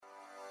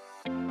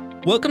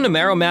Welcome to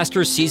Marrow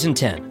Masters Season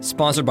 10,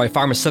 sponsored by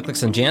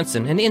Pharmacyclics and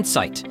Janssen and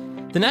Insight.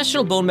 The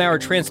National Bone Marrow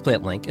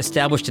Transplant Link,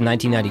 established in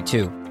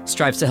 1992,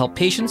 strives to help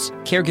patients,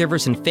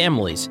 caregivers, and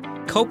families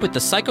cope with the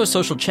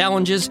psychosocial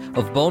challenges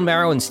of bone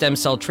marrow and stem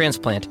cell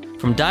transplant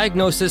from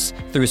diagnosis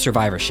through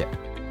survivorship.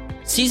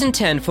 Season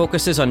 10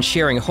 focuses on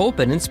sharing hope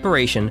and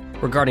inspiration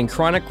regarding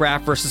chronic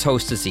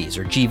graft-versus-host disease,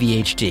 or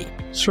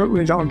GVHD.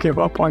 Certainly don't give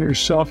up on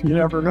yourself. You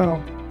never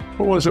know.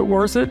 But was it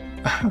worth it?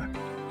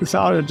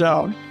 Without a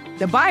doubt.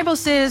 The Bible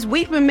says,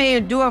 weeping may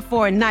endure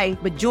for a night,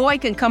 but joy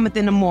can cometh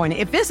in the morning.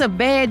 If it's a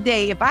bad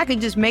day, if I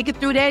can just make it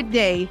through that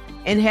day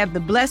and have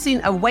the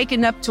blessing of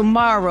waking up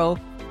tomorrow,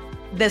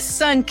 the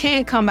sun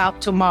can come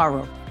out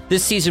tomorrow.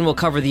 This season will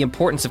cover the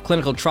importance of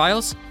clinical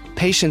trials.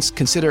 Patients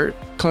consider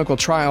clinical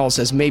trials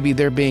as maybe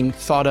they're being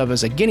thought of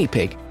as a guinea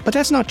pig, but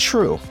that's not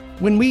true.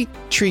 When we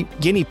treat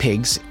guinea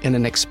pigs in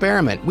an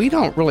experiment, we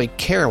don't really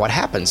care what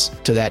happens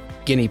to that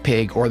guinea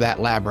pig or that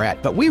lab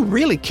rat, but we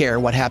really care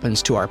what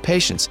happens to our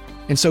patients.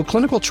 And so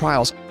clinical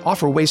trials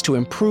offer ways to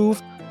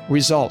improve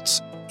results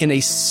in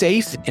a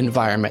safe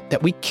environment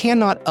that we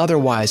cannot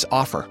otherwise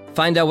offer.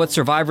 Find out what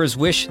survivors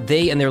wish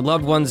they and their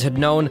loved ones had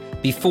known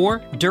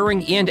before,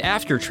 during, and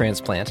after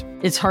transplant.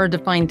 It's hard to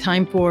find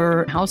time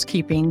for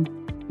housekeeping.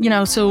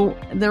 So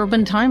there have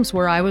been times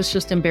where I was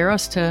just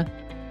embarrassed to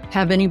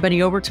have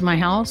anybody over to my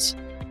house.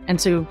 And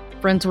so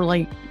friends were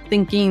like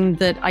thinking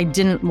that I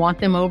didn't want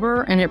them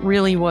over. And it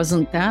really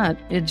wasn't that.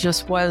 It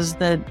just was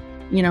that,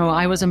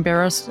 I was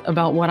embarrassed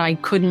about what I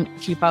couldn't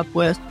keep up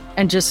with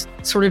and just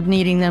sort of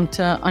needing them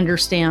to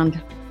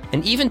understand.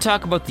 And even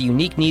talk about the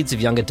unique needs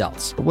of young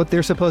adults. What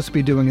they're supposed to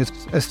be doing is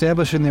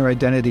establishing their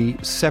identity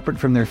separate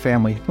from their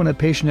family. When a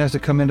patient has to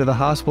come into the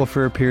hospital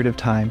for a period of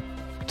time,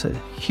 it's a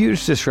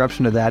huge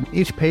disruption to that.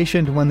 Each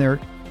patient, when they're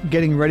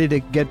getting ready to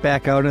get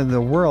back out into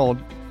the world,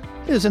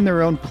 is in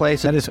their own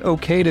place. That it's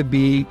okay to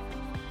be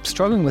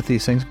struggling with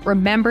these things.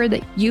 Remember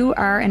that you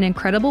are an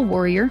incredible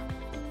warrior.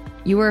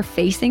 You are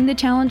facing the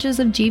challenges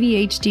of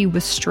GVHD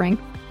with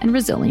strength and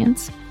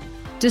resilience.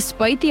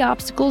 Despite the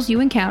obstacles you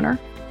encounter,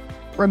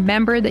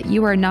 remember that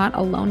you are not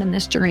alone in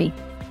this journey.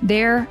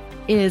 There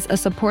is a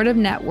supportive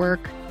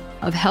network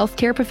of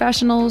healthcare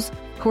professionals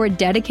who are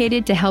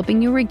dedicated to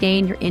helping you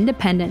regain your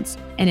independence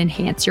and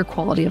enhance your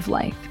quality of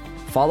life.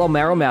 Follow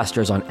Marrow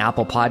Masters on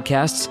Apple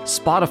Podcasts,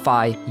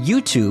 Spotify,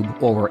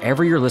 YouTube, or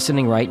wherever you're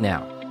listening right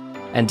now.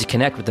 And to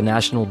connect with the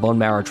National Bone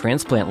Marrow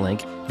Transplant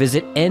Link,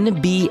 visit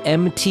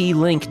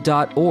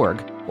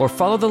nbmtlink.org or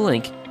follow the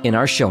link in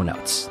our show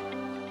notes.